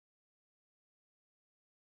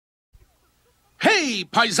Hey,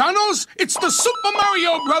 paisanos, it's the Super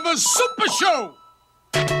Mario Brothers Super Show!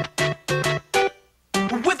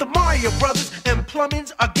 With the Mario Brothers and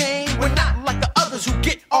plumbing's a game. We're not like the others who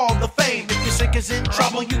get all the fame. If your sink is in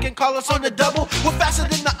trouble, you can call us on the double. We're faster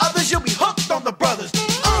than the others, you'll be hooked on the brothers.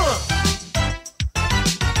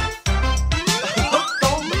 Hooked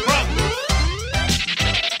on the brothers.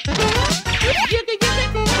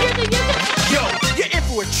 Yo, you're in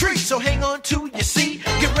for a treat, so hang on to your seat.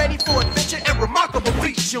 Get ready for adventure and remarkable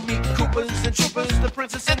feats. You'll meet Koopas and Troopas, the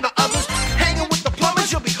princess and the others. Hanging with the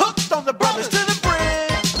plumbers, you'll be hooked on the brothers. To the bridge.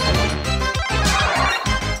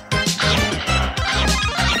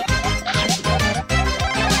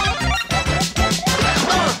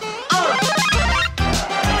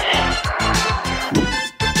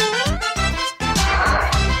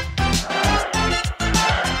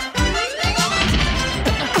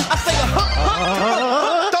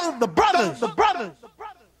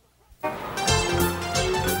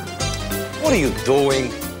 What are you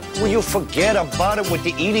doing? Will you forget about it with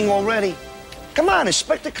the eating already? Come on,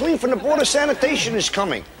 Inspector Clean from the Board of Sanitation is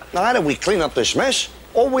coming. Now, either we clean up this mess,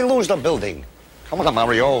 or we lose the building. Come on,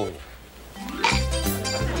 Mario.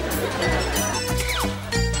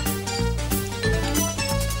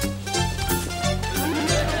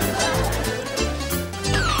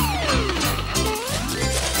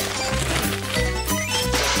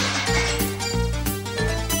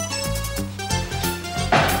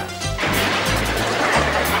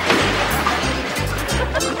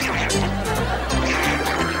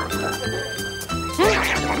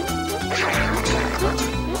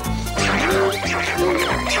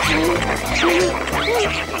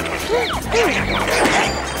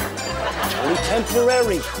 It's only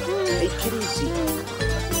temporary. Take it easy.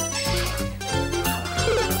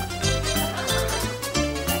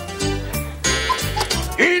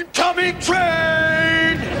 Incoming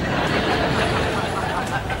train!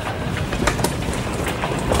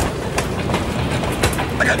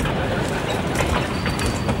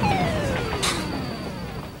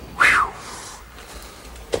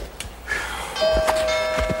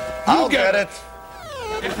 I'll get it.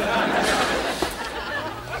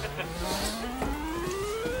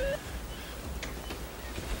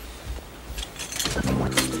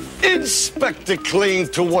 Inspector Clean,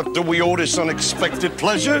 to what do we owe this unexpected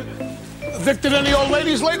pleasure? Evicted any old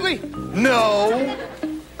ladies lately? No.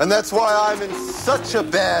 And that's why I'm in such a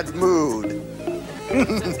bad mood.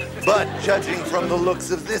 But judging from the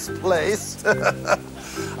looks of this place,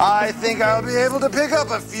 I think I'll be able to pick up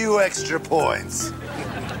a few extra points.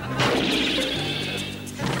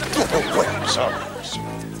 Sorry.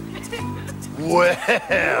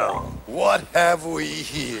 Well, what have we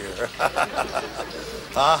here?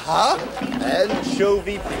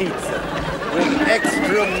 Anchovy pizza with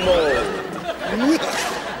extra mold.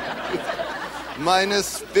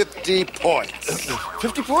 Minus 50 points.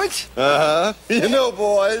 50 points? You know,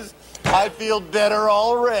 boys, I feel better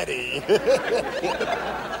already.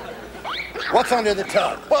 What's under the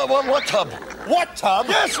tub? What tub? What tub?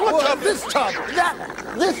 Yes, what tub? This tub.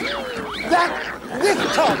 This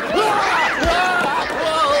tub.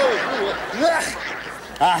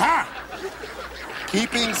 Aha!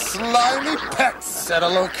 Keeping slimy pets at a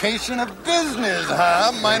location of business,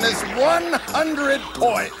 huh? Minus 100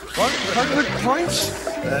 points. 100 points?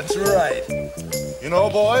 That's right. You know,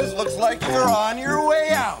 boys, looks like you're on your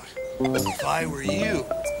way out. But if I were you,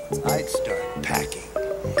 I'd start packing.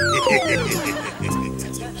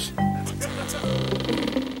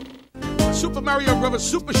 Super Mario Brothers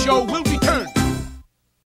Super Show will return.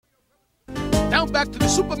 Now back to the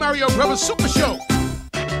Super Mario Brothers Super Show.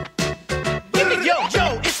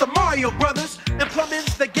 Yo, it's the Mario Brothers, and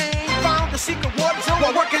plumbing's the game. Found the secret water zone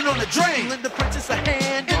while working on the drain. Lend the princess a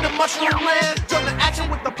hand in the mushroom land. Join the action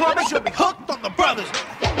with the plumbers, you'll be hooked on the brothers.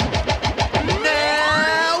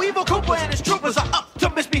 Now, evil Koopa and his troopers are up to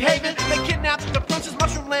misbehaving. They kidnapped the princess,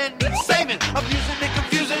 mushroom land needs saving. Abusing and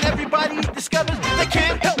confusing, everybody discovers they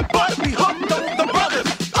can't help but be hooked on the brothers.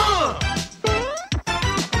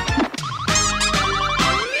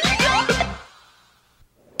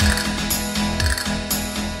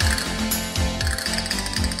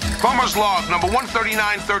 Farmer's log number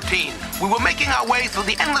 13913. We were making our way through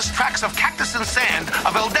the endless tracts of cactus and sand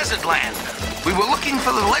of El Desert Land. We were looking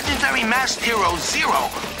for the legendary masked hero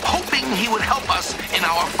Zero, hoping he would help us in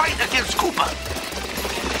our fight against Koopa.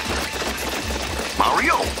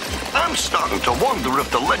 Mario, I'm starting to wonder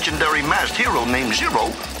if the legendary masked hero named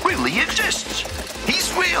Zero really exists.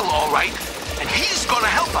 He's real, all right, and he's gonna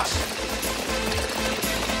help us.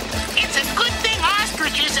 It's a good thing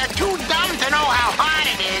ostriches are too dumb to know how hard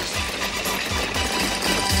it is.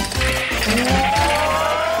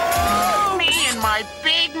 Me and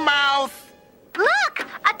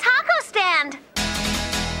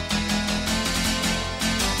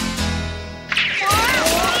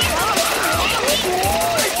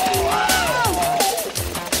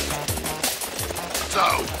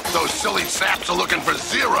silly saps are looking for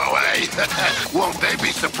Zero, eh? Won't they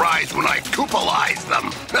be surprised when I Koopalize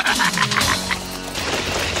them?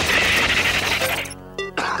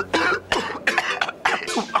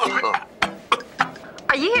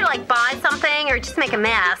 Are you here to, like, buy something or just make a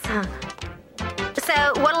mess?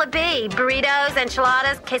 So, what'll it be? Burritos,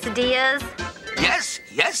 enchiladas, quesadillas? Yes,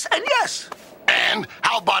 yes, and yes. And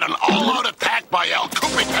how about an all-out attack by El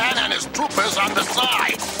Koopa and his Troopas on the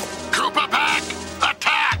side? Koopa Pack,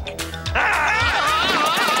 attack! Ah!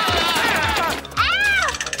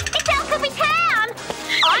 It's El Koopa!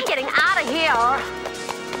 I'm getting out of here.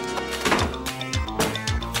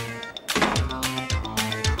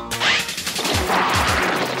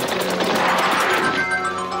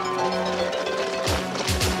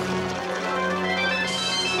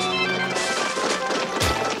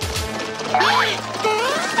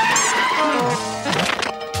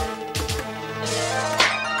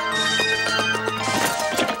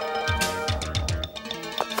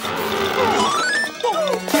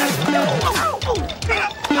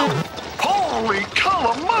 Holy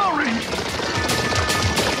calamari!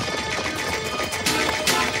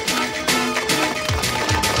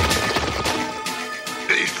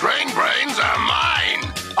 These train brains are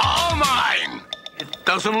mine! All mine! It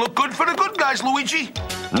doesn't look good for the good guys, Luigi.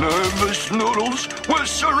 Nervous noodles, we're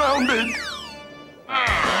surrounded.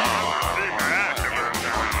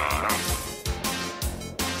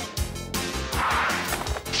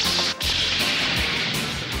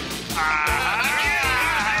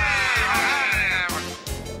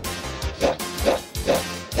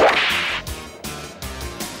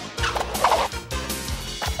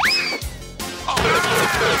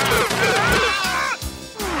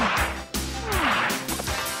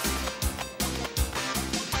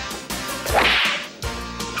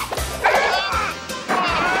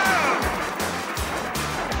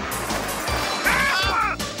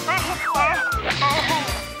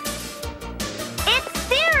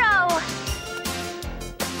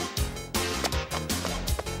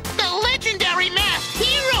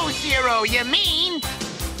 You mean?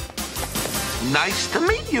 Nice to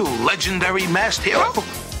meet you, legendary masked hero.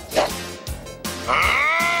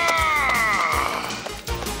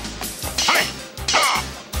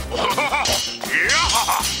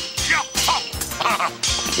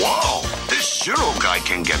 Whoa, this Zero guy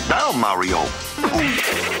can get down, Mario.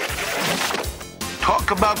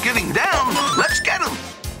 Talk about getting down, let's get him.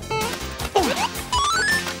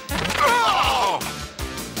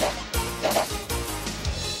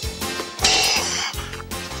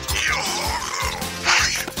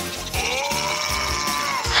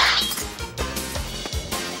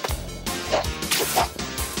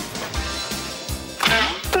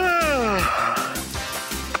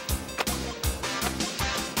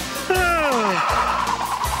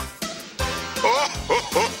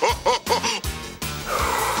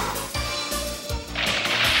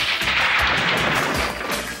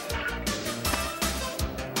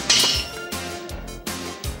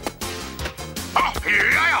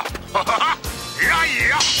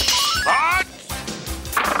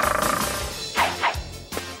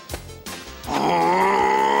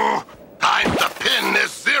 Time to pin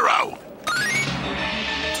this Zero.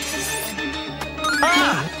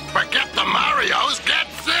 Forget the Marios, get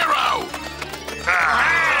Zero.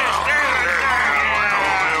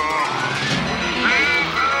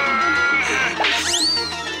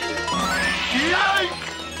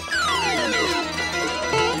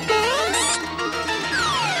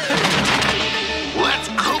 Let's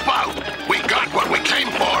coop out. We got what we came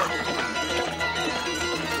for.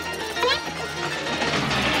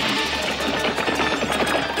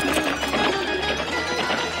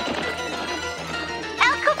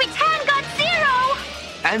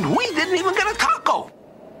 And we didn't even get a taco.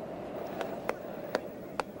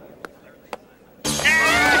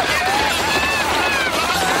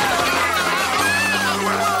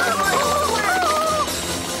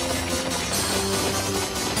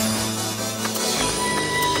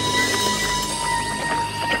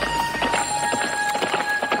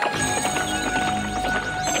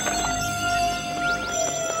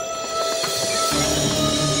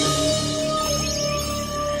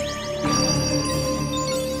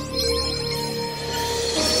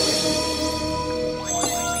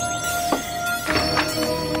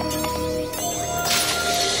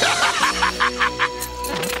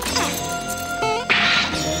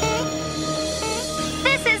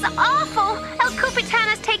 This is awful. El Capitan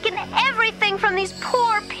has taken everything from these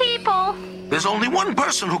poor people. There's only one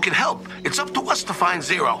person who can help. It's up to us to find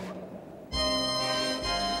Zero.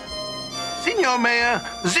 Senor Mayor,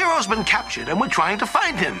 Zero's been captured and we're trying to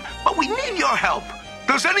find him. But we need your help.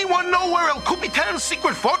 Does anyone know where El Capitan's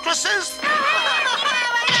secret fortress is?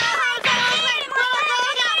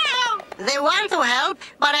 They want to help,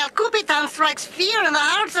 but El Capitan strikes fear in the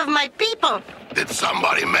hearts of my people. Did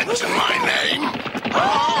somebody mention my name?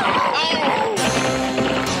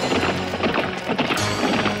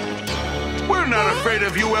 We're not afraid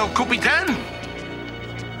of you, El Capitan.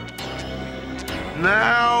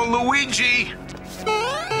 Now, Luigi.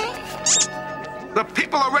 The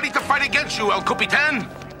people are ready to fight against you, El Capitan.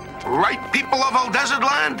 Right, people of El Desert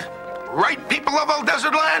Land? Right, people of El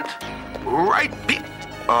Desert Land? Right, people...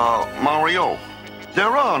 Mario,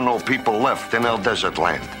 there are no people left in El Desert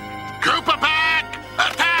Land. Koopa Pack!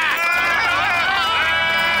 Attack!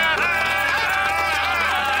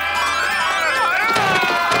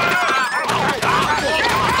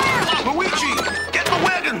 Luigi, get the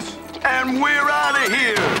wagons! And we're out of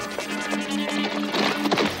here!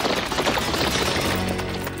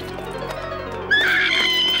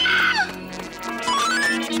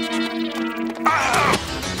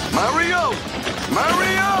 Mario!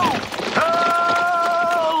 Mario!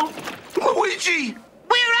 Help! Luigi!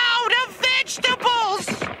 We're out of vegetables!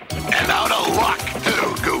 And out of luck,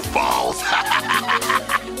 too, goofballs!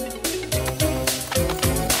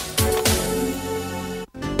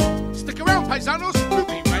 Stick around, paisanos. We'll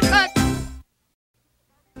be right back.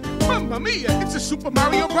 Mamma mia, it's a Super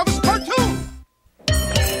Mario Brothers cartoon.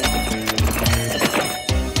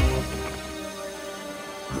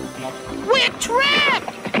 We're trapped!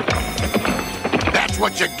 That's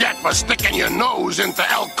what you get for sticking your nose into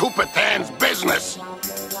El Capitan's business.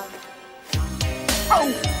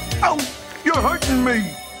 Ow! Ow! You're hurting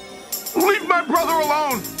me! Leave my brother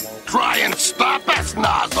alone! Try and stop us,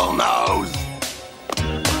 nozzle nose!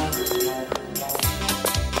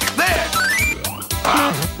 There!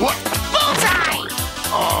 What? Bullseye!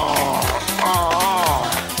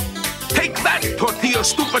 Take that, tortilla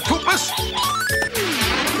stupid Troopas!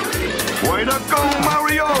 Way to go,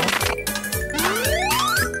 Mario!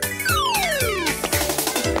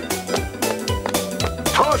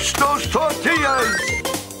 Toss those tortillas!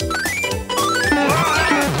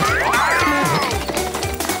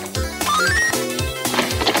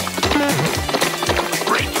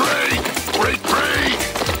 Retreat! Retreat!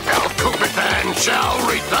 El Capitan shall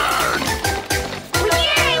return!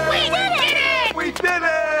 Yay, we did it! We did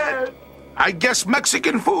it! I guess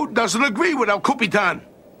Mexican food doesn't agree with El Capitan.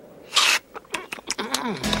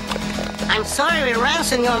 I'm sorry we ran,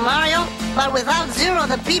 Senor Mario, but without Zero,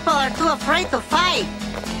 the people are too afraid to fight.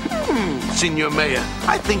 Senor Mayor,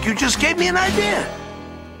 I think you just gave me an idea.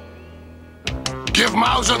 Give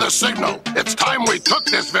Mauser the signal. It's time we took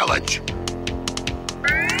this village.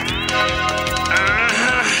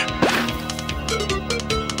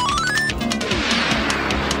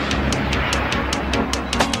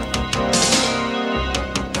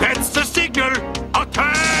 That's the signal.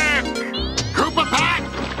 Attack! Koopa Pack,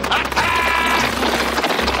 attack!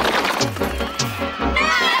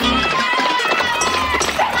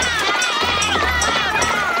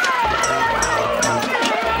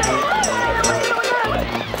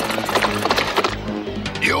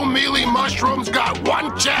 You mealy mushrooms got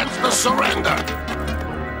one chance to surrender.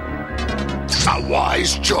 A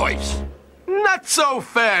wise choice. Not so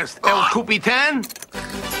fast, El Capitan.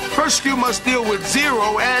 First you must deal with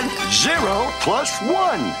Zero and... 0 plus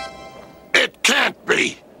 1. It can't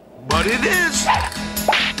be. But it is.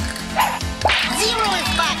 Zero is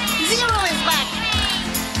back! Zero is back!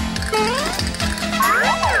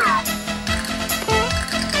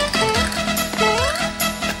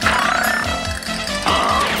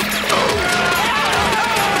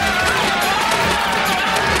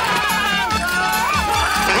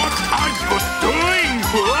 What are you doing?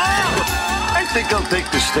 I think I'll take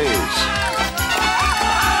the stairs.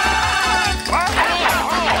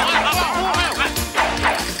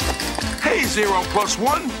 Hey, 0 plus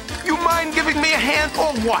 1. You mind giving me a hand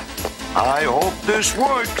or what? I hope this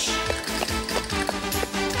works.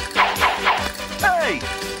 Hey!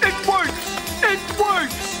 It works! It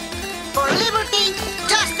works! For liberty,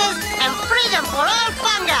 justice, and freedom for all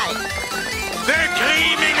fungi! They're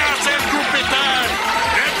claiming us, El Capitan!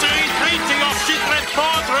 It's a retreating of secret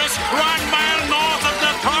fortress 1 mile north of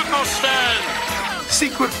the taco stand!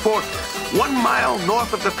 Secret fortress, 1 mile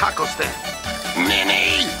north of the taco stand.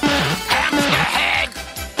 Mini! Hamster head!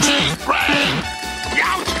 Cheese brain!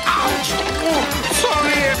 Ouch! Ouch! Oh,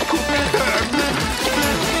 sorry, El Capitan.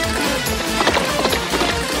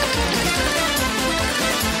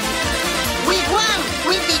 We won!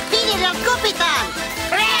 We defeated El Capitan!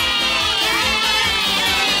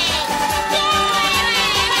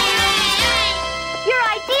 Your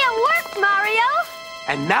idea worked, Mario!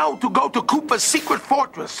 And now to go to Koopa's secret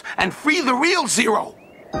fortress and free the real Zero.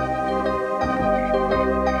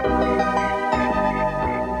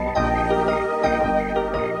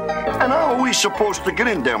 And how are we supposed to get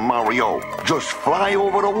in there, Mario? Just fly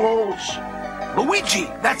over the walls? Luigi,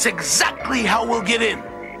 that's exactly how we'll get in.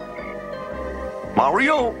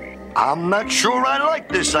 Mario, I'm not sure I like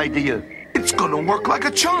this idea. It's gonna work like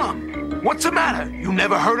a charm. What's the matter? You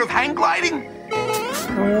never heard of hang gliding?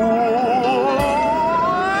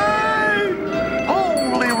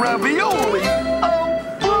 Holy ravioli!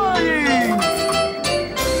 I'm flying!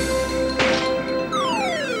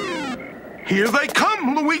 Here they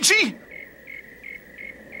come, Luigi!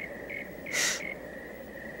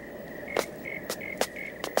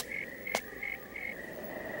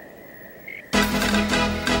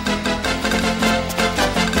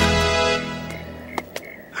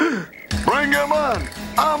 Bring him on!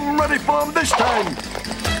 I'm ready for him this time!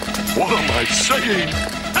 What am I saying?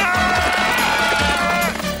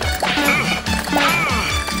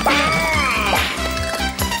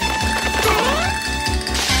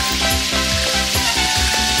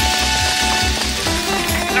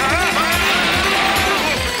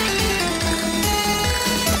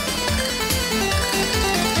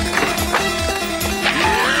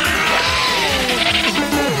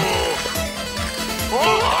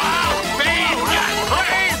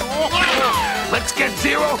 Let's get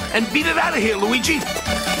Zero and beat it out of here, Luigi.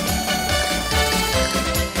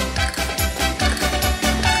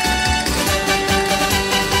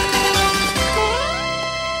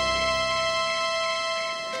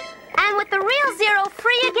 And with the real Zero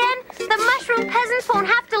free again, the mushroom peasants won't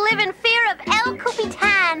have to live in fear of El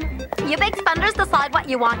Capitan. You big spenders decide what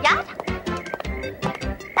you want yet?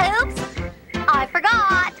 Oops, I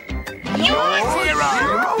forgot. You're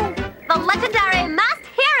Zero! The legendary masked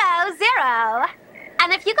hero, Zero.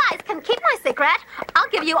 And if you guys can keep my secret, I'll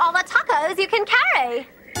give you all the tacos you can carry.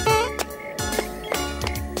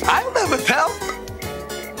 I'll never tell.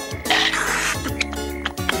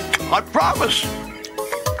 I promise.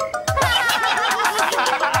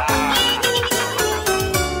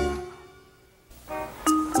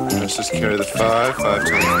 Let's just carry the 5 times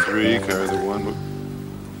 3, carry the 1.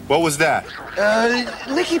 What was that?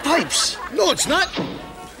 Leaky pipes. No, it's not.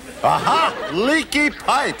 Aha! Leaky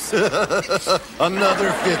pipes!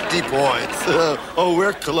 Another 50 points. Oh,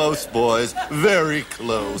 we're close, boys. Very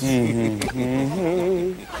close. All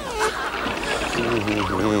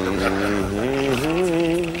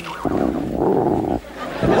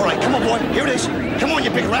right, come on, boy. Here it is. Come on,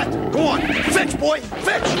 you big rat. Go on. Fetch, boy.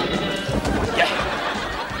 Fetch. Yeah.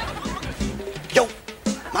 Yo,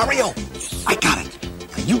 Mario, I got it.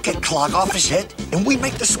 Now you get Clog off his head, and we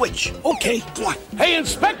make the switch. Okay. Come on. Hey,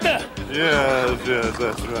 Inspector! Yes,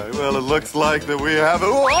 that's right. Well, it looks like that we have a...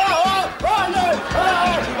 Oh,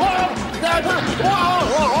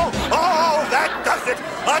 that does it!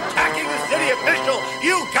 Attacking the city official!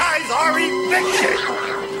 You guys are evicted!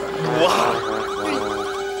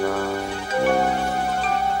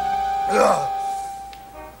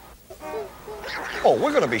 Oh,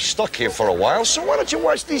 we're going to be stuck here for a while, so why don't you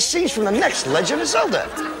watch these scenes from the next Legend of Zelda?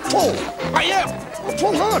 Pull. I am!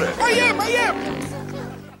 Pull harder. I am!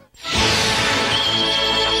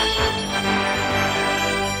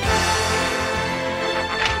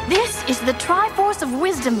 This is the Triforce of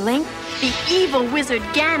Wisdom, Link. The evil wizard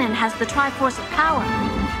Ganon has the Triforce of Power.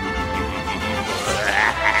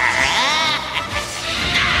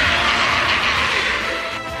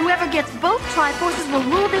 Whoever gets both Triforces will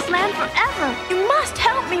rule this land forever. You must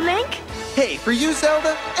help me, Link. Hey, for you,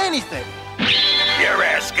 Zelda, anything. You're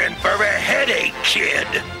asking for a headache, kid.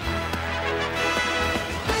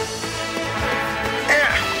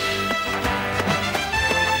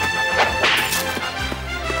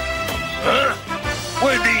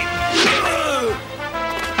 Where'd the...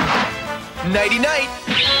 Nighty-night.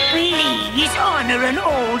 Please honor an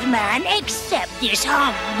old man. Accept this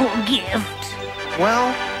humble gift.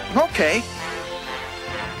 Well, okay.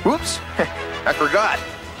 Whoops. I forgot.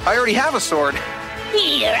 I already have a sword.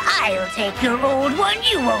 Here, I'll take your old one.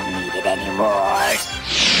 You won't need it anymore.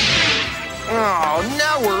 Oh,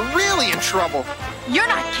 now we're really in trouble. You're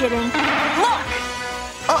not kidding. Look!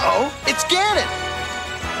 Uh-oh, it's Ganon.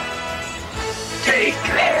 Take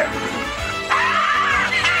them.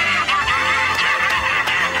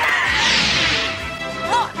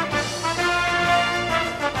 Look!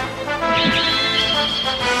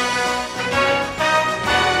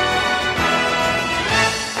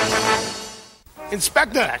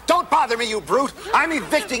 Inspector! Don't bother me, you brute! I'm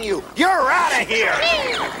evicting you! You're out of here!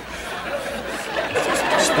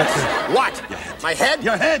 What? My head?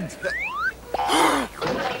 Your head!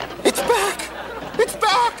 It's back! It's back!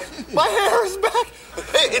 My hair is back.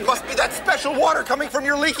 It must be that special water coming from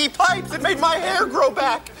your leaky pipes. It made my hair grow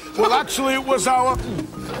back. Well, actually, it was our...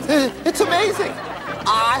 It's amazing.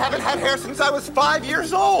 I haven't had hair since I was 5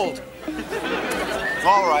 years old.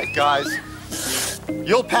 All right, guys.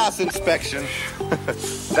 You'll pass inspection.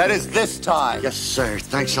 That is this time. Yes, sir.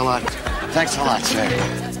 Thanks a lot. Thanks a lot, sir.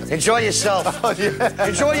 Enjoy yourself. Oh, yeah.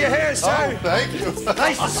 Enjoy your hair, sir. Oh, thank you.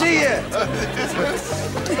 Nice to see you.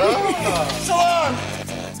 So long.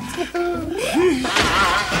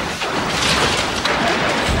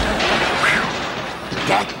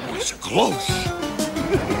 That was close.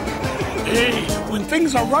 Hey, when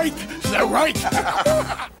things are right, they're right.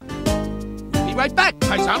 Be right back,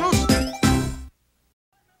 paisanos.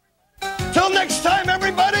 Till next time,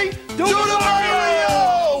 everybody, do the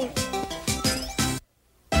Mario!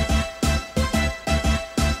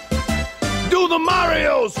 Do the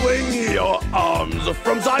Mario! Swing your arms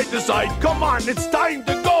from side to side. Come on, it's time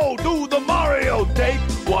to go. Do the Mario. Take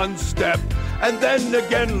one step, and then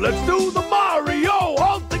again. Let's do the Mario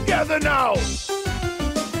all together now.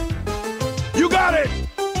 You got it!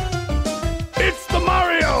 It's the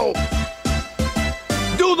Mario!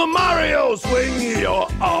 Do the Mario! Swing your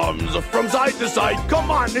arms from side to side.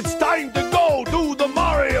 Come on, it's time to go. Do the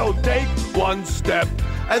Mario. Take one step,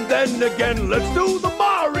 and then again. Let's do the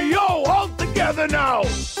Mario all together now.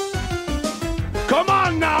 Come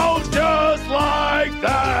on now, just like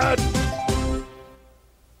that.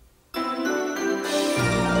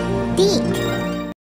 Beak.